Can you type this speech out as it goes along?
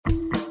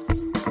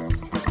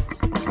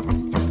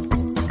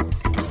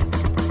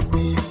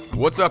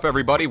What's up,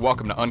 everybody?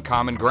 Welcome to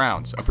Uncommon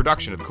Grounds, a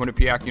production of the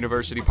Quinnipiac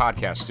University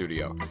Podcast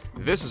Studio.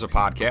 This is a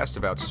podcast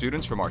about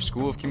students from our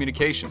School of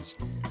Communications.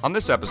 On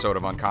this episode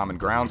of Uncommon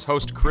Grounds,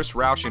 host Chris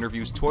Roush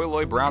interviews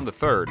Toyloy Brown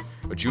III,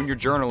 a junior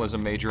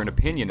journalism major and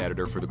opinion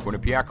editor for the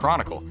Quinnipiac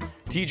Chronicle.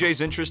 TJ's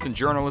interest in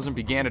journalism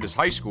began at his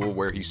high school,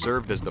 where he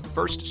served as the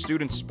first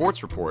student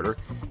sports reporter.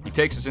 He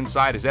takes us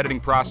inside his editing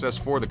process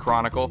for the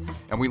Chronicle,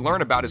 and we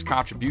learn about his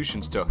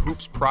contributions to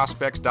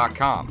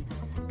hoopsprospects.com.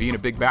 Being a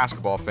big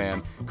basketball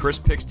fan, Chris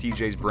picks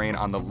TJ's brain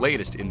on the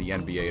latest in the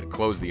NBA to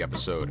close the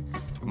episode.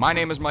 My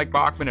name is Mike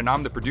Bachman, and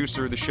I'm the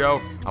producer of the show.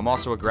 I'm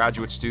also a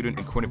graduate student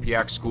in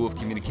Quinnipiac School of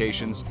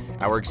Communications.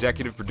 Our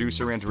executive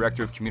producer and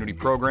director of community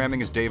programming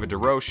is David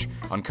DeRoche.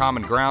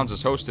 Uncommon Grounds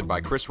is hosted by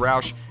Chris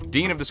Roush,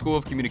 Dean of the School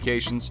of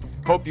Communications.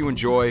 Hope you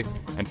enjoy,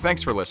 and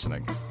thanks for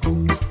listening.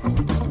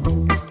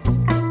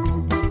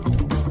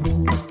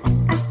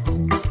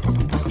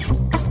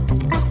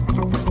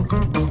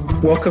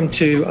 Welcome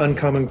to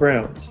Uncommon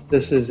Grounds.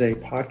 This is a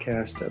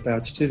podcast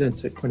about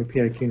students at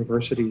Quinnipiac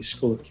University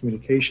School of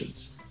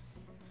Communications.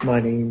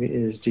 My name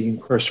is Dean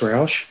Chris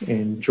Roush,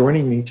 and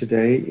joining me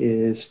today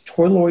is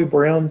Toyloy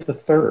Brown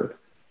III.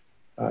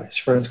 His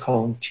friends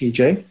call him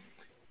TJ.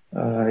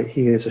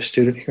 He is a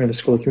student here in the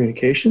School of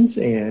Communications,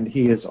 and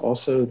he is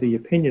also the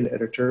opinion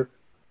editor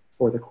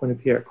for the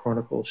Quinnipiac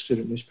Chronicle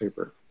student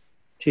newspaper.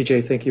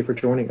 TJ, thank you for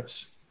joining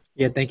us.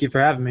 Yeah, thank you for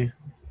having me.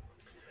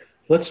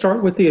 Let's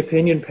start with the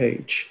opinion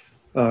page.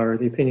 Or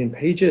the opinion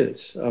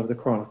pages of the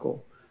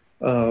Chronicle.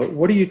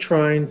 What are you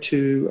trying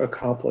to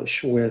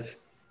accomplish with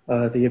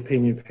the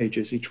opinion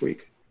pages each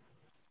week?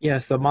 Yeah,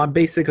 so my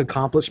basic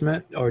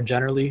accomplishment, or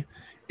generally,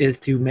 is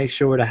to make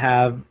sure to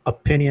have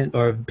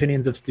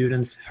opinions of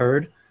students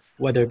heard,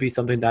 whether it be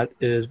something that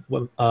is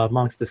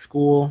amongst the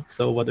school,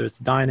 so whether it's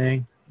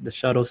dining, the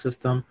shuttle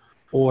system,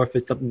 or if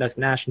it's something that's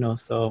national.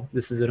 So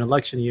this is an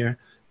election year,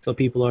 so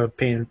people are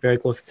paying very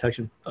close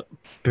attention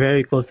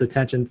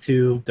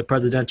to the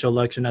presidential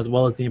election, as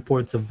well as the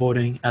importance of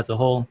voting as a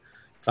whole.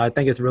 So I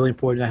think it's really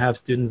important to have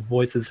students'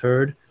 voices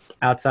heard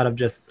outside of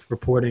just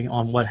reporting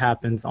on what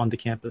happens on the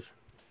campus.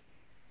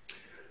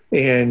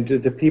 And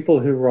the people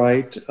who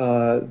write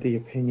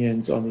the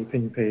opinions on the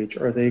opinion page,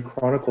 are they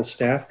Chronicle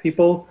staff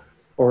people,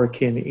 or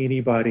can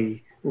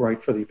anybody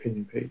write for the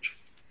opinion page?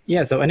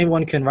 Yeah, so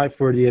anyone can write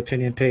for the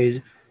opinion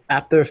page.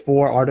 After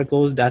 4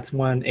 articles, that's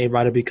when a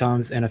writer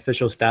becomes an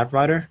official staff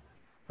writer.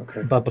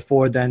 Okay. But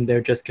before then,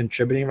 they're just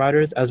contributing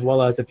writers, as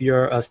well as if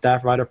you're a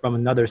staff writer from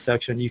another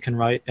section, you can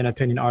write an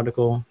opinion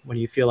article when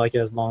you feel like it,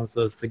 as long as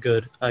it's a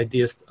good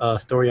idea,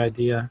 story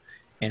idea,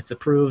 and it's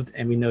approved,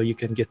 and we know you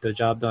can get the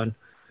job done.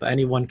 But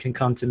anyone can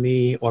come to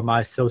me or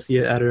my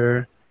associate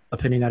editor,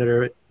 opinion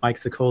editor, Mike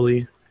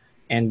Sicoli,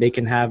 and they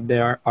can have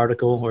their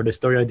article or their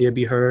story idea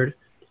be heard,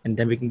 and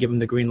then we can give them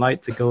the green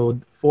light to go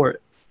for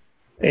it.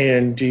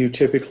 And do you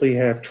typically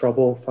have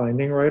trouble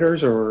finding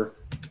writers, or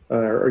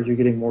are you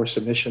getting more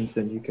submissions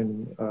than you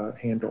can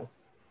handle?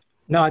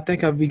 No, I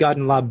think we've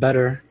gotten a lot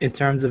better in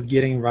terms of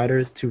getting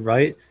writers to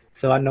write.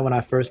 So I know when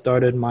I first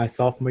started my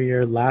sophomore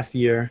year last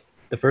year,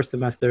 the first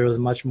semester was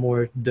much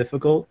more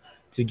difficult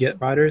to get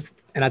writers.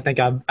 And I think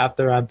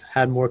after I've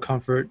had more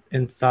comfort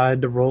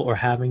inside the role, or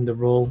having the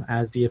role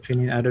as the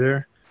opinion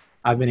editor,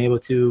 I've been able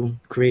to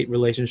create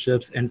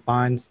relationships and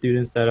find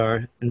students that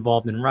are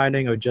involved in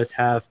writing, or just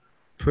have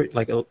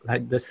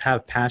just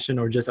have passion,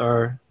 or just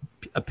are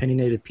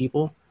opinionated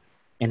people,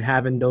 and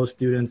having those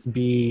students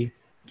be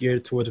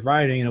geared towards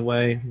writing in a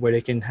way where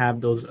they can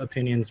have those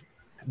opinions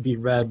be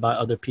read by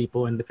other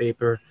people in the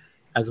paper,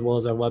 as well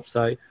as our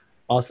website.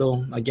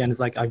 Also, again, it's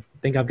like I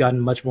think I've gotten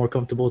much more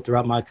comfortable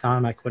throughout my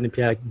time at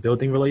Quinnipiac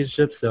building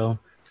relationships. So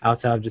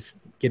outside of just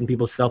getting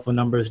people's cell phone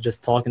numbers,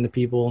 just talking to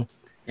people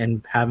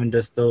and having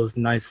just those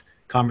nice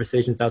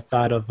conversations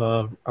outside of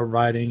a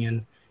writing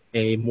and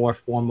a more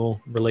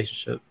formal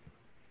relationship.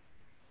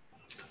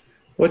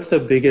 What's the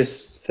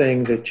biggest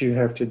thing that you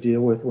have to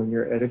deal with when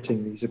you're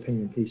editing these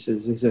opinion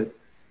pieces? Is it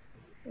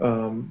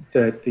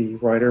that the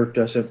writer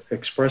doesn't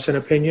express an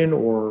opinion,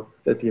 or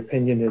that the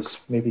opinion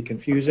is maybe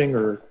confusing,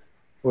 or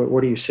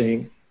what are you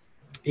seeing?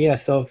 Yeah,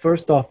 so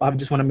first off, I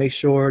just want to make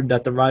sure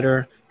that the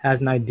writer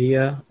has an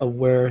idea of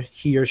where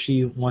he or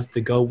she wants to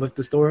go with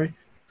the story.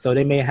 So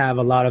they may have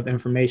a lot of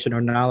information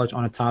or knowledge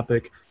on a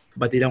topic,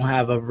 but they don't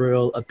have a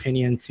real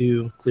opinion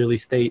to clearly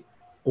state,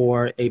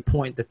 or a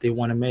point that they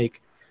want to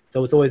make.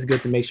 So it's always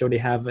good to make sure they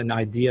have an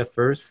idea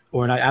first,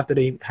 or after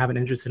they have an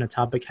interest in a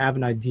topic, have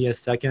an idea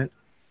second,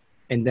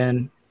 and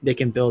then they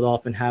can build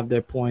off and have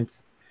their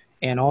points.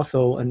 And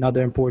also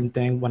another important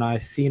thing when I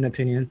see an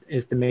opinion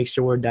is to make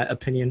sure that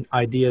opinion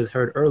idea is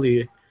heard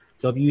early.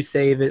 So if you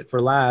save it for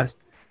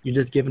last, you're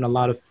just giving a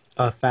lot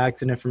of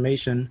facts and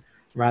information,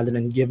 rather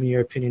than giving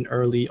your opinion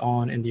early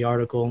on in the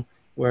article,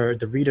 where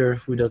the reader,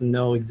 who doesn't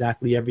know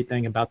exactly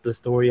everything about the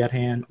story at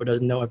hand, or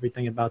doesn't know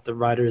everything about the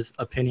writer's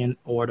opinion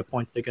or the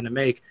points they're going to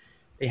make,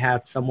 they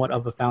have somewhat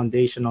of a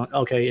foundation on,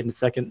 okay, in the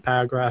second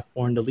paragraph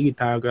or in the lead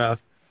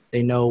paragraph,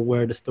 they know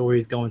where the story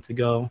is going to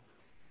go.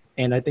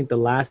 And I think the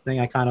last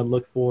thing I kind of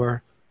look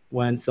for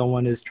when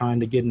someone is trying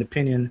to get an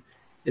opinion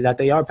is that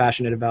they are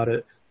passionate about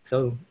it.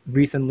 So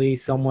recently,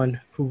 someone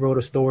who wrote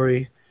a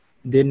story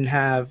didn't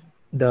have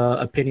the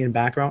opinion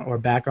background or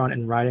background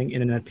in writing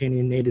in an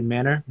opinionated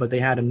manner, but they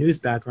had a news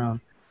background.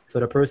 So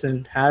the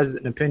person has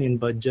an opinion,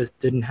 but just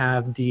didn't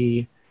have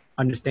the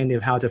understanding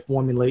of how to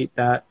formulate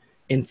that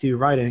into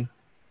writing.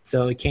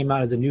 So it came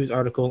out as a news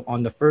article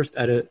on the first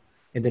edit.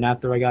 And then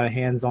after I got a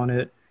hands on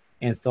it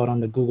and saw it on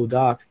the Google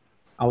Doc,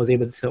 I was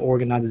able to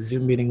organize a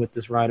Zoom meeting with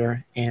this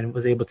writer and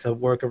was able to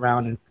work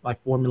around and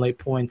like formulate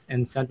points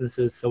and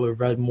sentences so it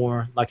read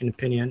more like an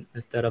opinion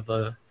instead of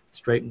a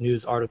straight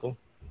news article.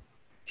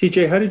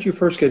 TJ, how did you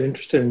first get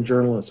interested in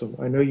journalism?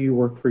 I know you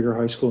worked for your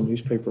high school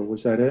newspaper.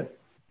 Was that it?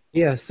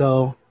 Yeah,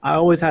 so I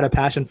always had a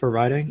passion for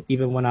writing,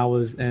 even when I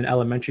was in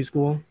elementary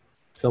school.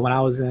 So when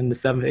I was in the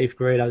 7th, 8th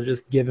grade, I was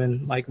just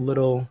given like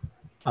little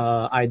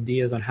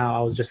ideas on how I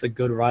was just a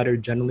good writer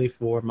generally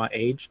for my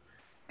age.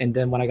 And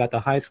then when I got to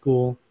high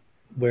school,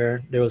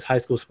 where there was high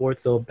school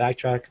sports, so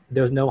backtrack,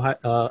 there was no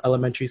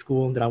elementary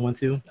school that I went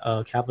to,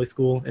 Catholic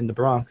school in the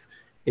Bronx.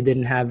 It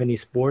didn't have any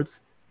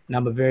sports, and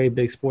I'm a very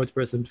big sports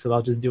person, so I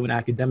was just doing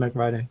academic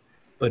writing.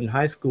 But in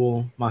high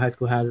school, my high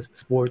school has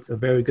sports, a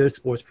very good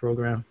sports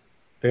program,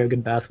 very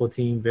good basketball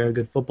team, very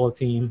good football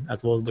team,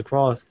 as well as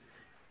lacrosse.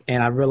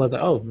 And I realized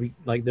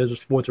that, there's a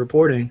sports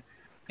reporting.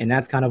 And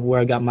that's kind of where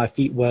I got my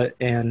feet wet.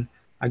 And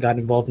I got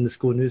involved in the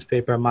school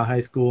newspaper at my high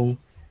school.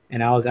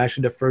 And I was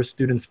actually the first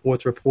student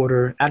sports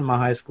reporter at my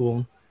high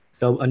school.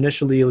 So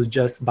initially it was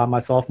just by my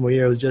sophomore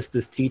year, it was just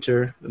this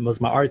teacher. It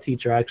was my art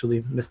teacher,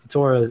 actually, Mr.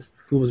 Torres,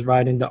 who was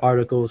writing the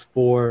articles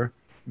for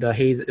the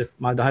Hayes.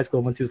 The high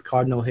school I went to is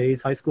Cardinal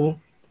Hayes High School.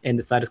 And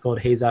the site is called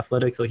Hayes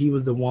Athletics. So he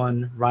was the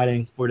one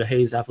writing for the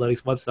Hayes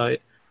Athletics website.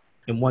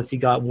 And once he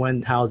got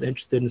wind how I was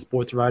interested in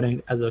sports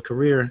writing as a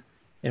career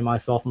in my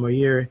sophomore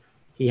year,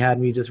 he had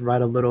me just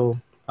write a little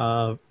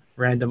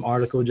random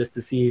article just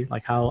to see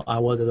like how I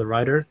was as a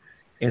writer,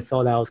 and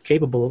saw that I was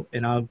capable,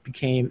 and I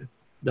became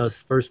the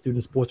first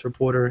student sports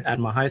reporter at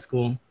my high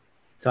school.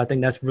 So I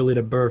think that's really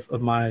the birth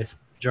of my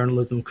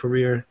journalism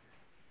career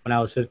when I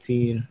was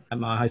 15 at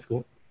my high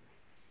school.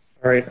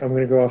 All right, I'm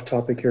going to go off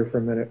topic here for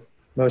a minute.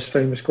 Most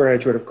famous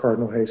graduate of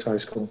Cardinal Hayes High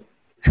School.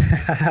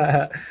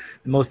 The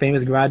most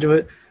famous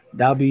graduate,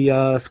 that would be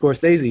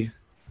Scorsese.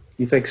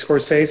 You think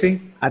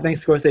Scorsese? I think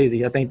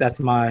Scorsese. I think that's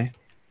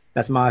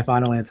my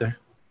final answer.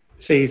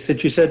 See,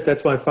 since you said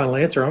that's my final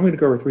answer, I'm going to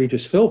go with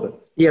Regis Philbin.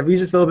 Yeah,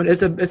 Regis Philbin.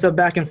 It's a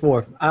back and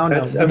forth. I don't know.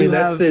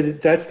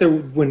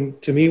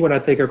 When I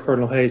think of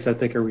Cardinal Hayes, I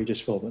think of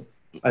Regis Philbin.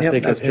 I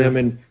think of him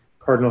and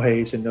Cardinal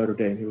Hayes and Notre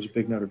Dame. He was a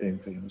big Notre Dame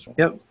fan as well.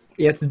 Yep.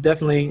 Yeah, it's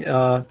definitely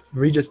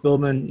Regis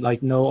Philbin,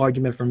 like no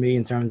argument for me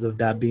in terms of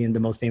that being the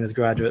most famous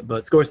graduate.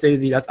 But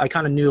Scorsese, I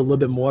kind of knew a little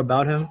bit more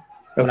about him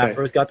when I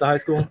first got to high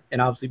school.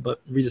 And obviously, but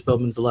Regis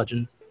Philbin's a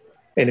legend.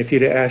 And if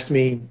you'd have asked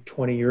me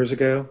 20 years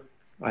ago,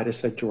 I'd have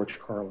said George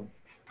Carlin.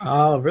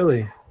 Oh,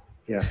 really?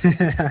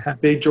 Yeah.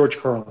 Big George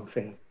Carlin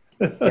fan.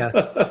 Yes.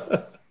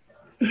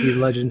 He's a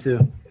legend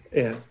too.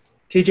 Yeah.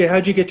 TJ,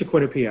 how'd you get to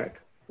Quinnipiac?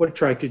 What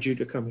attracted you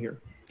to come here?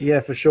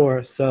 Yeah, for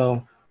sure.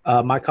 So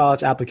my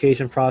college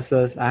application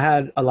process, I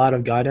had a lot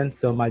of guidance.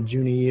 So my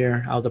junior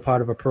year, I was a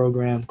part of a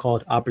program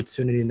called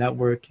Opportunity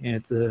Network. And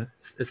it's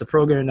a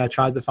program that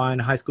tries to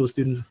find high school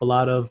students with a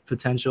lot of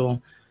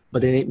potential,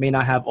 but they may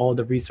not have all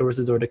the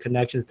resources or the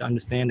connections to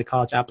understand the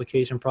college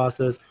application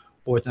process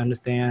or to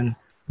understand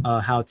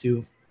how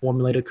to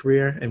formulate a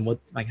career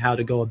and how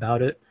to go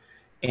about it.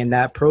 And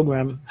that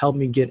program helped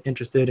me get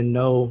interested and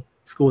know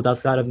schools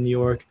outside of New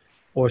York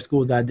or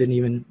schools that I didn't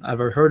even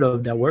ever heard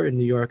of that were in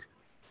New York.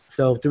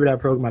 So through that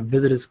program, I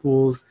visited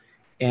schools.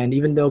 And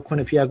even though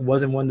Quinnipiac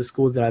wasn't one of the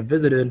schools that I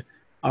visited,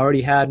 I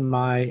already had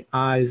my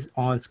eyes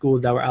on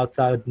schools that were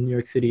outside of the New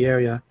York City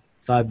area.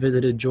 So I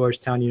visited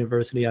Georgetown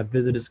University. I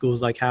visited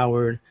schools like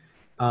Howard,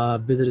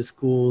 visited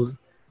schools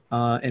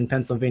in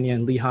Pennsylvania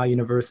and Lehigh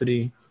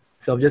University.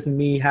 So just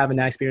me having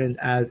that experience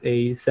as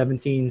a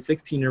 17,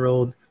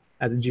 16-year-old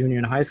as a junior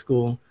in high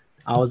school,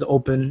 I was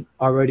open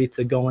already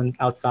to going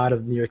outside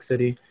of New York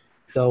City.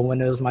 So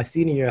when it was my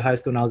senior year of high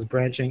school and I was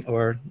branching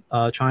or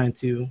trying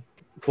to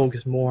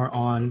focus more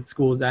on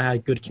schools that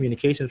had good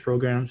communications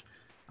programs,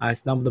 I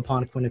stumbled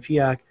upon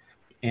Quinnipiac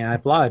and I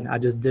applied. I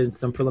just did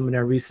some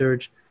preliminary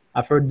research.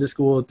 I've heard of the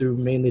school through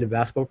mainly the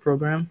basketball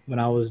program when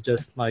I was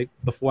just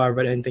before I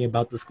read anything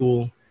about the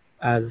school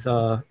as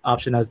an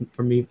option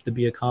for me to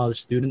be a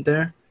college student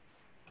there.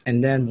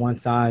 And then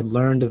once I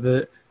learned of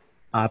it,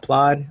 I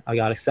applied, I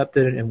got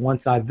accepted. And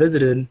once I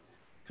visited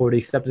for the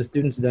Acceptance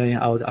Students Day,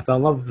 I fell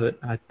in love with it.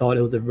 I thought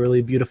it was a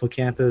really beautiful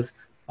campus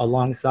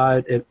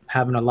alongside it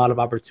having a lot of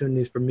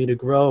opportunities for me to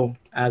grow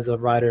as a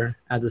writer,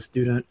 as a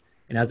student,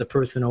 and as a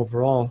person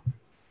overall.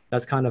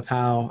 That's kind of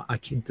how I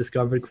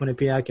discovered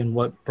Quinnipiac and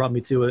what brought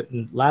me to it.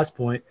 And last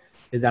point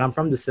is that I'm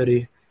from the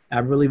city. I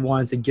really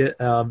wanted to get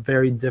a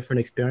very different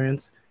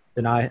experience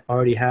than I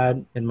already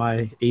had in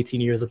my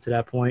 18 years up to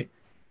that point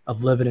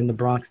of living in the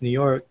Bronx, New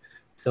York.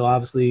 So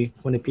obviously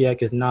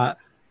Quinnipiac is not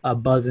a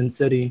buzzing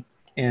city,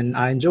 and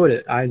I enjoyed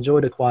it. I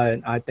enjoyed the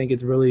quiet. I think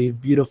it's really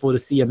beautiful to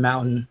see a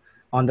mountain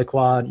on the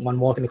quad, one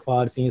walking the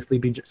quad, seeing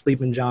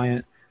Sleeping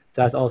Giant.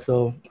 So that's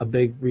also a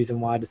big reason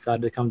why I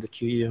decided to come to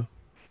QU.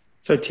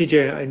 So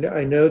TJ,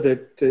 I know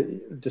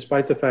that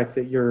despite the fact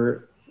that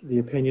you're the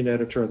opinion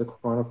editor of the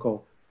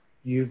Chronicle,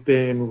 you've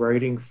been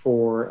writing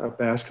for a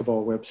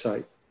basketball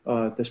website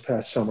this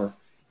past summer.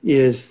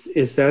 Is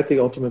that the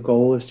ultimate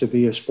goal, is to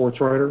be a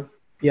sports writer?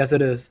 Yes,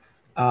 it is.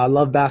 I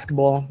love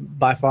basketball,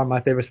 by far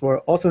my favorite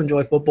sport. Also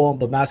enjoy football,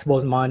 but basketball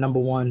is my number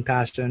one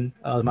passion.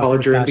 My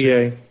College first or passion.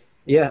 NBA?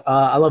 Yeah,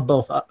 I love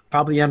both.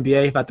 Probably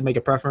NBA if I had to make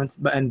a preference,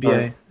 but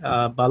NBA.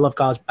 Right. But I love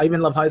college. I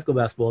even love high school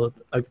basketball.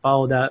 I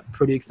follow that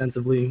pretty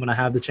extensively when I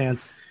have the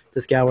chance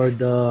to scour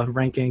the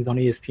rankings on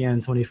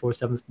ESPN,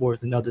 24/7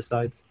 Sports, and other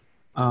sites.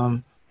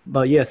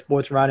 But yeah,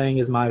 sports writing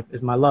is my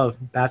love.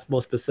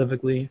 Basketball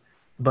specifically,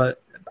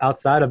 but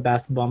outside of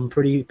basketball, I'm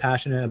pretty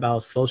passionate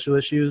about social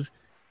issues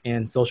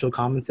and social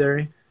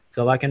commentary.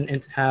 So I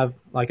can have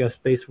like a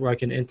space where I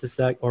can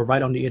intersect or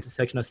write on the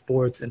intersection of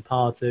sports and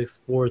politics,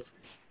 sports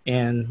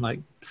and like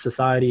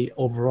society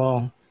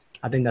overall.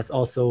 I think that's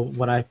also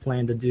what I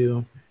plan to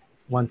do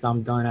once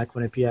I'm done at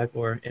Quinnipiac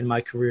or in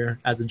my career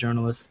as a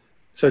journalist.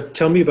 So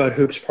tell me about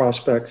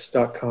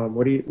hoopsprospects.com.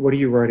 What are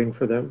you writing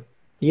for them?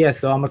 Yeah,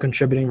 so I'm a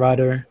contributing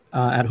writer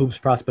at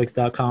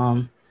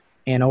hoopsprospects.com.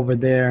 And over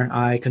there,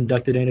 I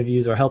conducted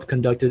interviews or helped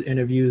conducted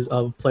interviews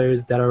of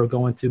players that are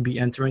going to be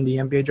entering the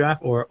NBA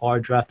draft or are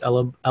draft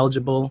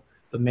eligible,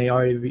 but may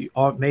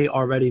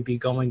already be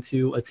going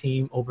to a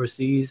team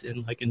overseas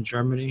in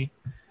Germany.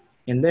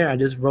 In there, I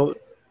just wrote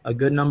a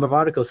good number of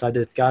articles. I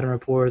did scouting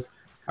reports.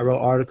 I wrote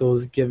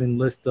articles giving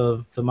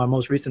so my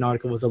most recent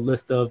article was a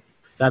list of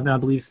 7, I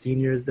believe,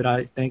 seniors that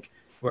I think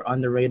were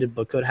underrated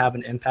but could have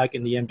an impact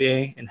in the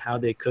NBA and how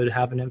they could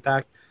have an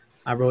impact.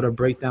 I wrote a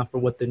breakdown for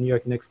what the New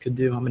York Knicks could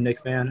do. I'm a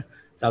Knicks fan,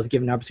 so I was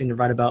given the opportunity to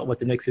write about what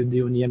the Knicks could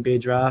do in the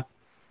NBA draft.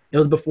 It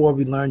was before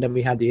we learned that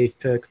we had the 8th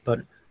pick, but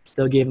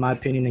still gave my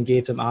opinion and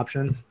gave some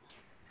options.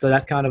 So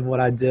that's kind of what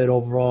I did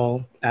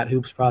overall at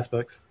Hoops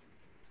Prospects.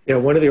 Yeah,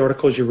 one of the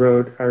articles you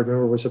wrote, I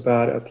remember, was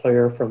about a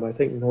player from, I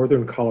think,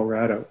 northern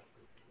Colorado.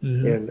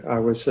 Mm-hmm. And I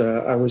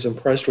was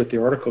impressed with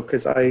the article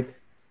because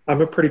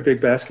I'm a pretty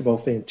big basketball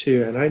fan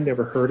too, and I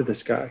never heard of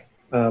this guy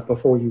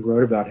before you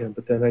wrote about him.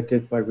 But then I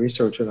did my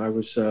research, and I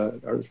was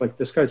like,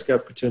 this guy's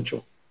got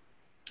potential.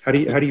 How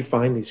do you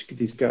find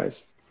these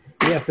guys?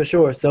 Yeah, for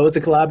sure. So it's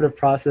a collaborative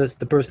process.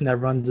 The person that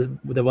runs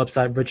the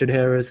website, Richard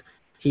Harris,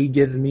 he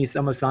gives me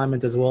some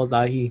assignments as well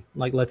as he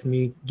lets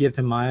me give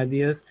him my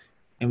ideas,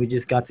 and we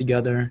just got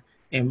together.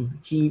 And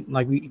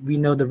we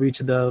know the reach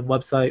of the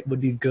website would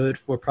be good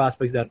for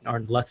prospects that are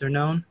lesser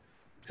known.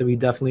 So we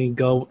definitely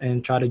go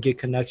and try to get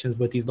connections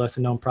with these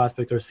lesser known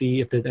prospects or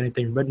see if there's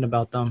anything written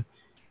about them.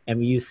 And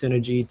we use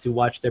Synergy to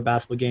watch their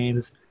basketball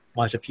games,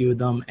 watch a few of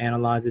them,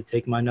 analyze it,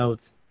 take my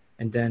notes,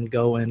 and then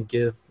go and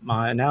give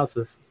my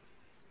analysis.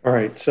 All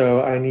right.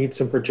 So I need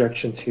some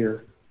projections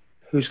here.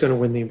 Who's going to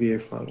win the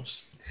NBA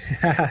Finals?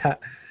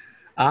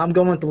 I'm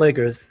going with the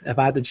Lakers. If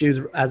I had to choose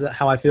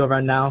how I feel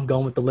right now, I'm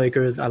going with the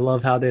Lakers. I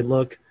love how they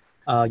look.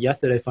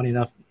 Yesterday, funny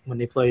enough, when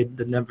they played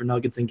the Denver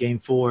Nuggets in Game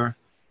 4,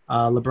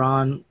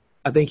 LeBron,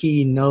 I think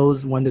he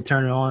knows when to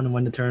turn it on and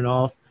when to turn it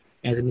off.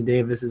 Anthony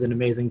Davis is an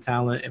amazing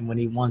talent, and when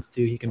he wants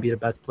to, he can be the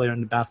best player on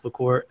the basketball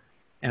court.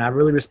 And I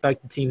really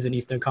respect the teams in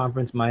Eastern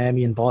Conference,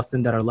 Miami and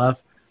Boston, that are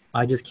left.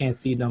 I just can't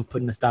see them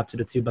putting a stop to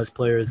the 2 best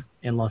players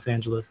in Los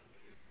Angeles.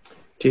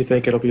 Do you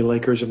think it'll be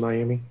Lakers and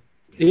Miami?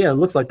 Yeah, it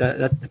looks like that.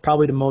 That's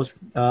probably the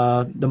most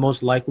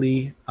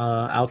likely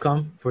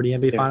outcome for the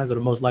NBA Finals, or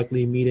the most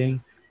likely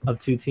meeting of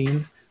 2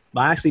 teams.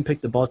 But I actually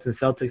picked the Boston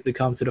Celtics to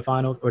come to the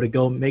finals or to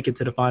go make it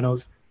to the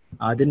finals.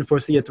 I didn't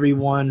foresee a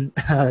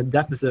 3-1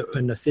 deficit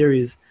in the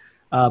series,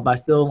 but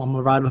I'm going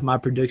to ride with my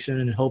prediction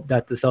and hope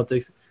that the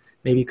Celtics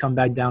maybe come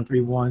back down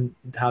 3-1,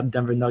 how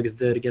Denver Nuggets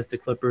did against the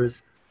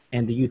Clippers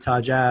and the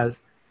Utah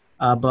Jazz.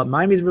 But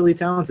Miami's really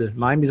talented.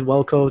 Miami's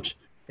well coached.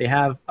 They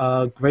have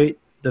great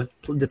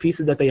the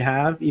pieces that they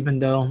have, even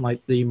though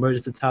like the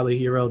emergence of Tyler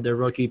Hero, their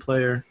rookie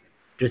player,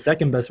 their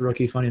second best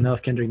rookie, funny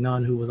enough, Kendrick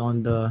Nunn, who was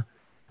on the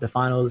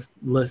finals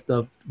list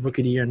of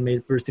rookie of the year and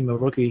made first team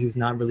of rookie, who's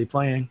not really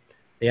playing.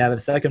 They have a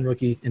second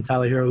rookie in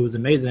Tyler Hero, who's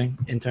amazing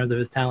in terms of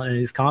his talent and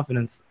his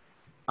confidence.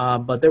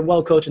 But they're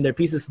well coached and their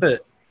pieces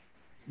fit.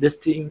 This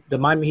team, the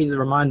Miami Heat, is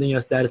reminding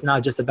us that it's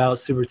not just about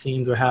super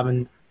teams or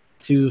having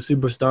 2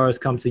 superstars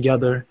come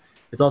together.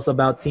 It's also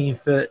about team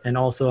fit and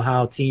also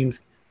how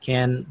teams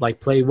can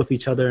play with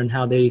each other and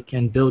how they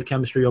can build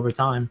chemistry over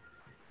time.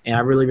 And I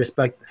really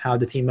respect how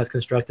the team is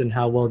constructed and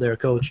how well they're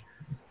coached.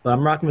 But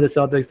I'm rocking with the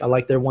Celtics. I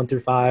like their 1 through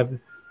 5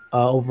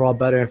 overall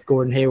better. If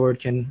Gordon Hayward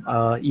can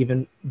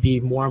even be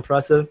more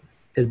impressive,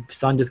 his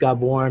son just got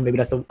born. Maybe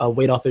that's a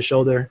weight off his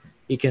shoulder.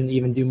 He can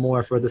even do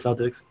more for the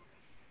Celtics.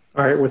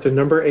 All right. With the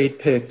number 8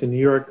 pick, the New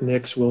York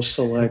Knicks will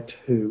select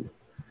who?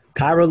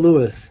 Kyra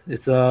Lewis.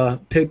 It's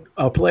a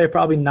player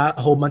probably not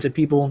a whole bunch of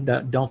people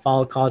that don't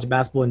follow college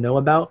basketball know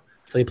about.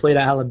 So he played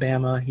at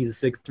Alabama.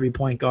 He's a 6'3"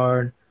 point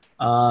guard.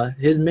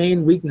 His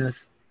main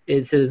weakness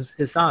is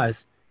his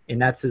size,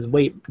 and that's his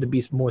weight, to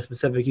be more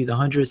specific. He's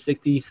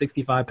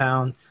 165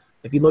 pounds.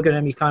 If you look at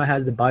him, he kind of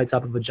has the body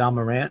type of a John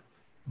Morant,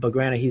 but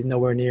granted, he's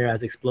nowhere near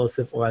as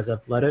explosive or as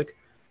athletic.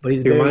 But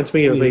he's He reminds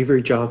me of speedy.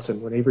 Avery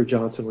Johnson when Avery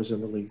Johnson was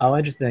in the league. Oh,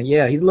 interesting.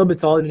 Yeah, he's a little bit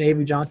taller than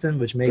Avery Johnson,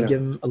 which may give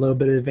him a little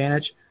bit of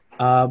advantage.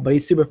 But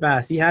he's super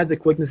fast. He has the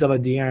quickness of a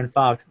De'Aaron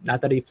Fox.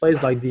 Not that he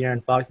plays like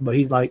De'Aaron Fox, but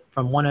he's like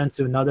from one end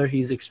to another,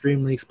 he's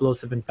extremely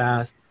explosive and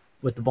fast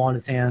with the ball in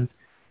his hands.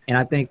 And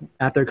I think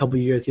after a couple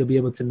of years, he'll be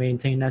able to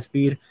maintain that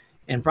speed.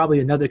 And probably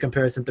another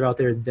comparison throughout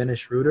there is Dennis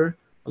Schroeder,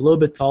 a little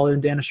bit taller than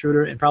Dennis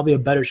Schroeder and probably a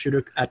better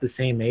shooter at the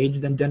same age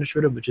than Dennis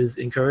Schroeder, which is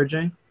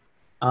encouraging.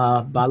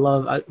 But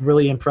I'm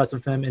really impressed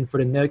with him. And for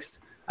the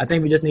Knicks, I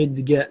think we just need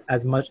to get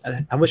as much.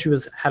 I wish we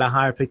had a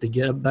higher pick to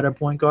get a better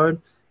point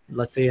guard,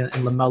 let's say in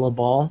LaMelo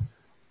Ball.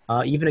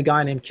 Even a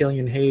guy named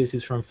Killian Hayes,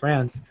 who's from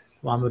France,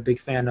 who I'm a big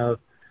fan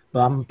of. But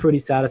I'm pretty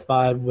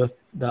satisfied with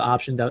the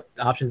options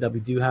that we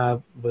do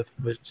have,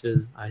 which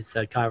is, I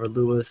said, Kyra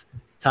Lewis.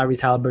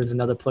 Tyrese Halliburton's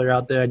another player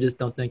out there. I just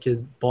don't think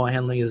his ball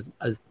handling is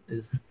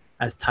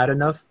as tight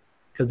enough.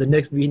 Because the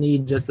Knicks, we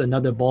need just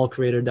another ball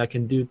creator that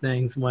can do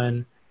things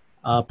when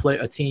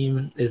a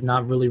team is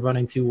not really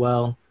running too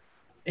well,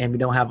 and we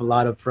don't have a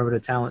lot of perimeter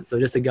talent. So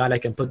just a guy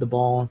that can put the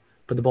ball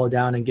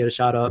down and get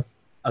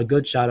a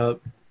good shot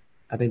up.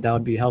 I think that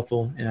would be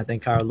helpful. And I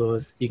think Kyra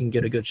Lewis, he can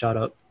get a good shot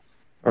up.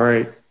 All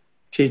right,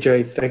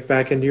 TJ, think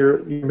back into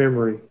your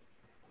memory.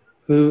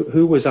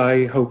 Who was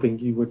I hoping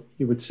you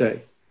would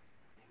say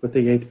with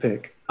the 8th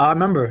pick? I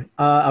remember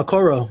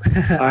Okoro.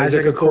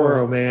 Isaac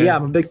Okoro, man. Yeah,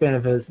 I'm a big fan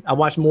of his. I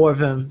watched more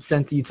of him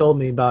since you told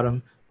me about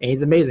him, and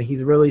he's amazing.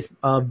 He's really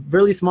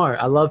smart.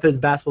 I love his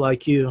basketball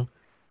IQ,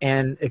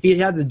 and if he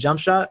had the jump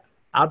shot,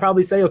 I'd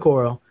probably say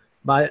Okoro.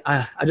 But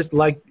I just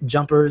like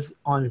jumpers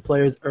on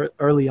players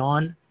early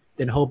on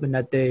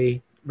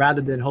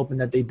rather than hoping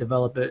that they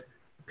develop it,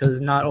 because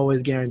it's not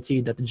always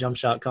guaranteed that the jump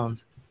shot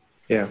comes.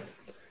 Yeah.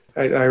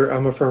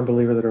 I'm a firm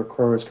believer that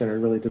Okoro is going to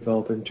really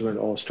develop into an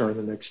all-star in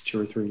the next 2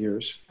 or 3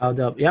 years. I'm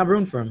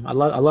rooting for him. I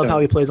love how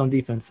he plays on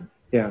defense.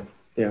 Yeah.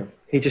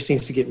 He just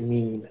needs to get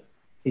mean.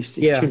 He's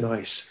too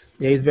nice.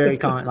 Yeah, he's very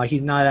kind. Like he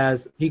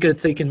could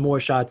have taken more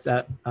shots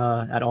at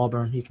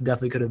Auburn. He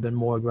definitely could have been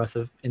more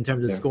aggressive in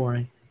terms of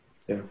scoring.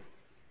 Yeah.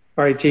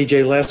 All right,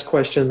 TJ, last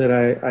question that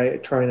I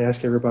try and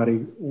ask everybody.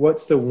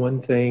 What's the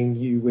one thing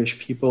you wish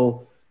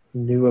people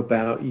knew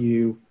about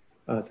you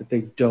that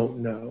they don't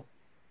know?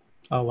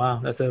 Oh, wow.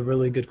 That's a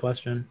really good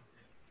question.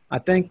 I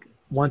think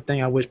one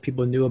thing I wish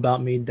people knew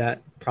about me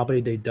that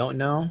probably they don't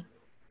know,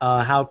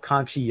 how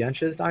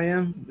conscientious I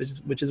am,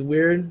 which is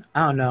weird.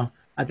 I don't know.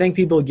 I think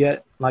people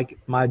get, like,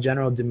 my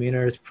general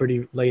demeanor is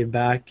pretty laid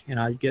back, and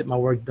I get my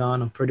work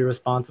done. I'm pretty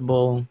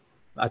responsible.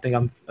 I think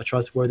I'm a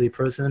trustworthy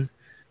person.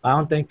 I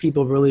don't think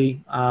people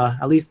really,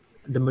 at least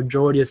the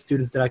majority of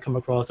students that I come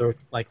across, or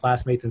like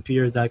classmates and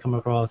peers that I come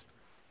across,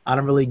 I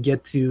don't really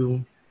get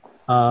to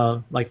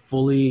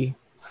fully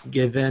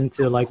give in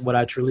to like what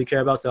I truly care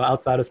about. So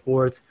outside of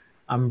sports,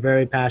 I'm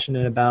very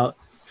passionate about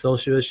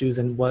social issues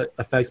and what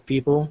affects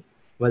people,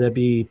 whether it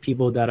be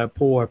people that are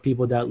poor,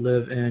 people that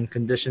live in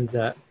conditions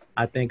that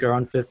I think are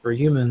unfit for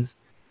humans.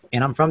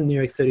 And I'm from New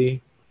York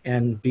City,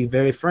 and be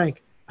very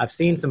frank, I've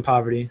seen some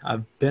poverty.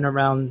 I've been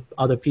around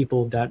other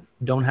people that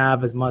don't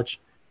have as much,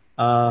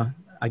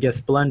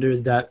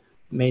 splendors that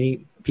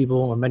many people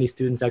or many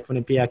students at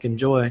Quinnipiac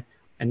enjoy,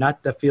 and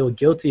not to feel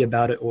guilty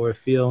about it or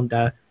feel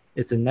that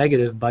it's a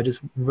negative, but I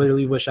just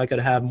really wish I could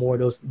have more of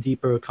those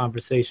deeper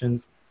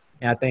conversations.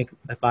 And I think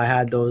if I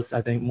had those,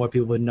 I think more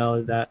people would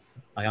know that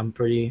like I'm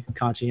pretty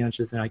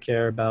conscientious and I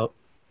care about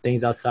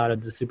things outside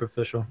of the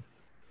superficial.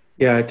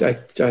 Yeah, I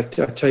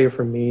tell you,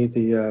 for me,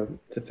 the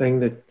thing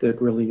that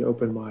really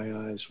opened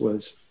my eyes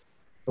was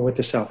I went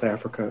to South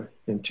Africa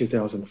in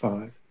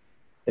 2005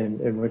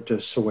 and went to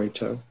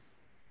Soweto.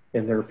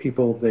 And there are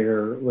people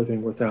there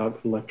living without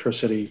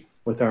electricity,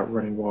 without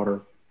running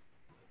water.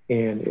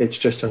 And it's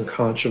just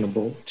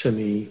unconscionable to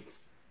me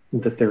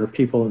that there are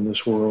people in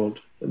this world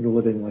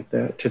living like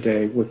that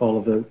today with all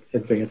of the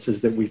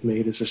advances that we've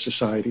made as a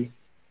society.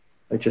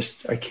 I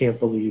can't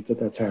believe that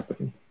that's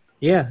happening.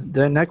 Yeah,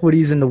 the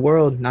inequities in the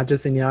world, not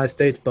just in the United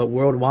States, but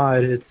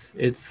worldwide,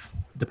 it's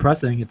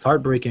depressing. It's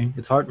heartbreaking.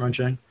 It's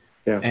heart-wrenching.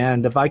 Yeah.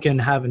 And if I can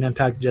have an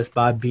impact just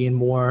by being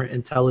more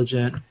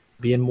intelligent,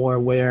 being more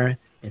aware,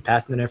 and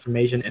passing that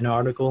information in an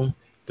article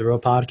through a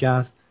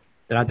podcast,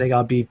 then I think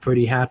I'll be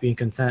pretty happy and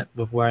content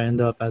with where I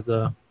end up as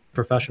a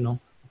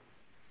professional.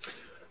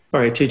 All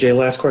right, TJ,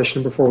 last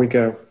question before we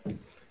go.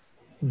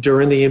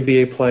 During the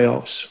NBA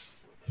playoffs,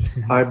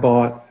 I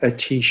bought a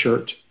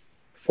T-shirt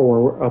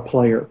for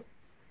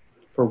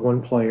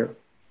one player.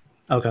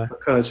 Okay.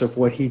 Because of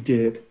what he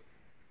did.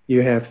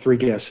 You have 3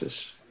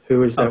 guesses.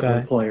 Who is that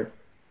one player?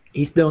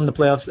 He's still in the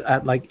playoffs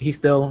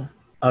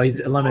he's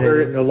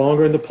eliminated. No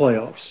longer in the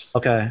playoffs.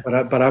 Okay.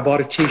 But I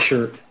bought a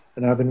T-shirt,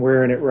 and I've been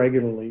wearing it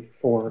regularly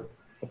for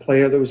a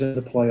player that was in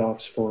the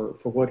playoffs for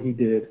what he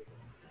did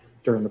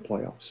during the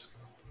playoffs.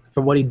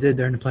 For what he did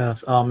during the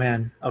playoffs. Oh,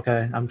 man.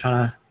 Okay.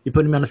 You're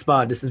putting me on the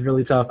spot. This is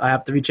really tough. I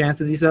have 3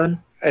 chances, you said?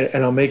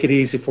 And I'll make it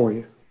easy for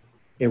you.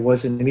 It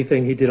wasn't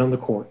anything he did on the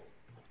court.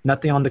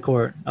 Nothing on the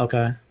court.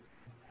 Okay.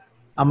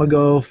 I'm gonna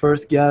go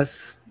first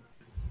guess.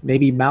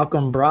 Maybe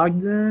Malcolm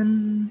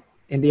Brogdon,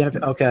 Indiana.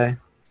 Okay,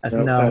 that's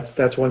No, no.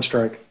 that's one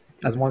strike.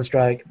 That's one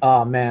strike.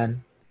 Oh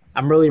man,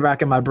 I'm really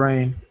racking my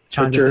brain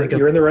trying But to think of.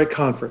 you're in the right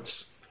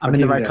conference. I'm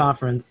in the right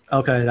conference.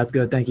 Okay, that's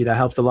good. Thank you. That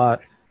helps a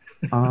lot.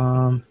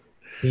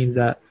 Teams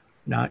that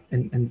not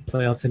in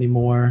playoffs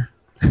anymore.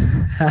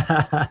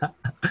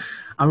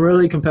 I'm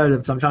really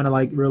competitive, so I'm trying to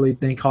like really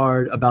think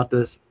hard about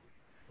this.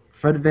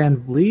 Fred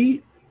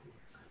VanVleet?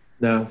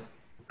 No.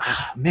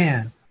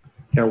 Man.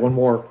 Yeah, one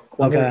more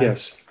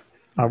guess.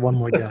 One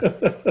more guess.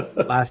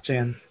 Last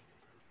chance.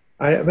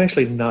 I'm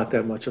actually not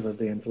that much of a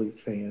VanVleet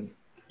fan.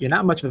 You're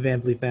not much of a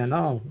VanVleet fan.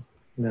 Oh,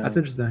 No. That's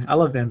interesting. I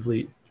love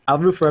VanVleet. I'll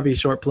root for every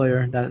short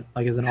player that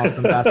like is an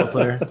awesome basketball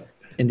player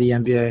in the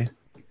NBA.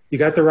 You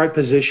got the right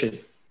position.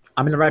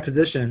 I'm in the right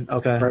position.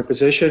 Okay. Right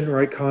position,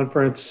 right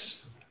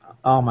conference.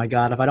 Oh my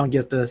God. If I don't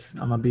get this,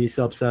 I'm gonna be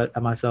so upset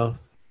at myself.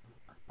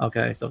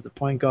 Okay, so it's a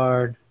point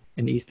guard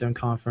in the Eastern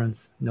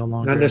Conference, no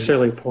longer. Not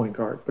necessarily a point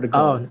guard, but a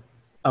guard.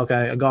 Oh,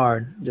 okay, a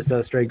guard, just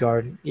a straight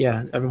guard.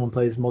 Yeah, everyone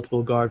plays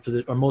multiple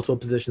multiple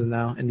positions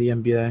now in the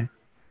NBA.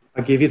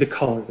 I'll give you the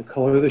color. The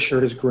color of the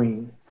shirt is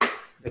green.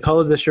 The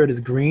color of the shirt is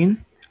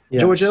green.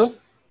 Yes. George Hill?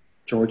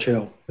 George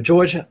Hill.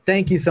 George,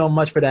 thank you so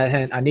much for that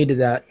hint. I needed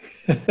that.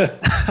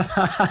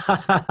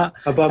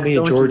 How about me,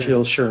 a George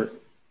Hill shirt?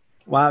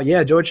 Wow,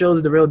 yeah, George Hill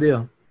is the real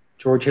deal.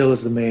 George Hill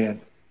is the man.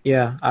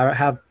 Yeah, I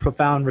have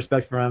profound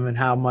respect for him and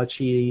how much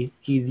he's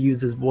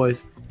used his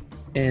voice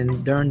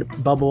during the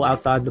bubble,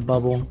 outside the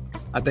bubble.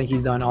 I think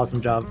he's done an awesome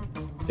job.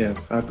 Yeah,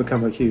 I've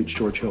become a huge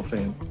George Hill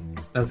fan.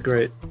 That's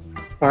great.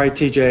 All right,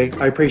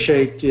 TJ, I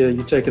appreciate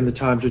you taking the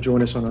time to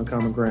join us on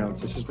Uncommon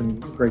Grounds. This has been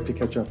great to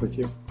catch up with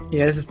you.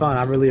 Yeah, this is fun.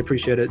 I really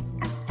appreciate it.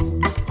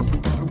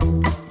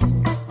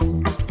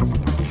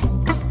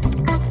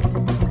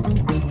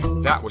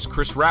 That was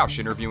Chris Rausch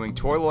interviewing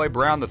Toyloy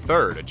Brown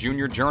III, a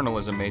junior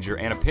journalism major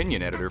and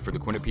opinion editor for the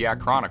Quinnipiac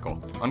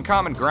Chronicle.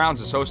 Uncommon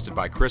Grounds is hosted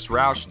by Chris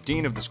Rausch,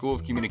 Dean of the School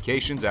of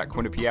Communications at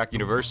Quinnipiac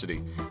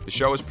University. The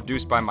show is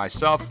produced by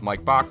myself,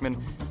 Mike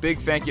Bachman. Big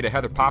thank you to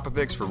Heather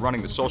Popovics for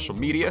running the social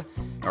media.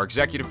 Our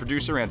executive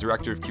producer and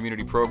director of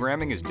community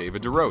programming is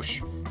David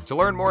DeRoche. To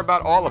learn more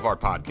about all of our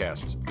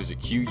podcasts, visit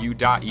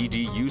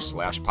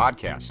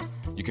qu.edu/podcast.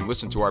 You can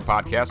listen to our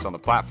podcasts on the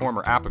platform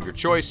or app of your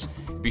choice.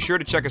 Be sure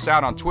to check us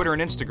out on Twitter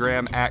and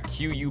Instagram at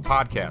QU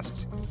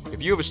Podcasts.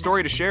 If you have a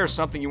story to share,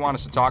 something you want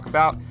us to talk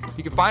about,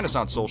 you can find us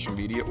on social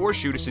media or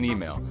shoot us an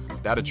email.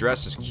 That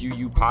address is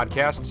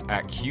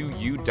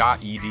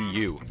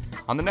qupodcasts@qu.edu.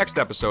 On the next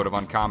episode of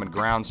Uncommon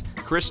Grounds,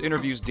 Chris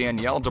interviews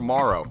Danielle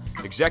DeMauro,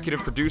 executive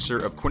producer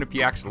of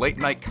Quinnipiac's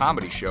late-night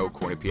comedy show,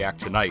 Quinnipiac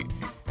Tonight.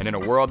 And in a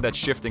world that's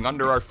shifting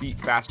under our feet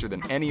faster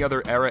than any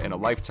other era in a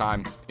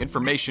lifetime,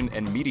 information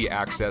and media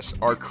access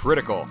are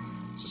critical.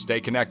 So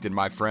stay connected,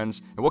 my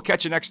friends, and we'll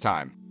catch you next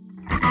time.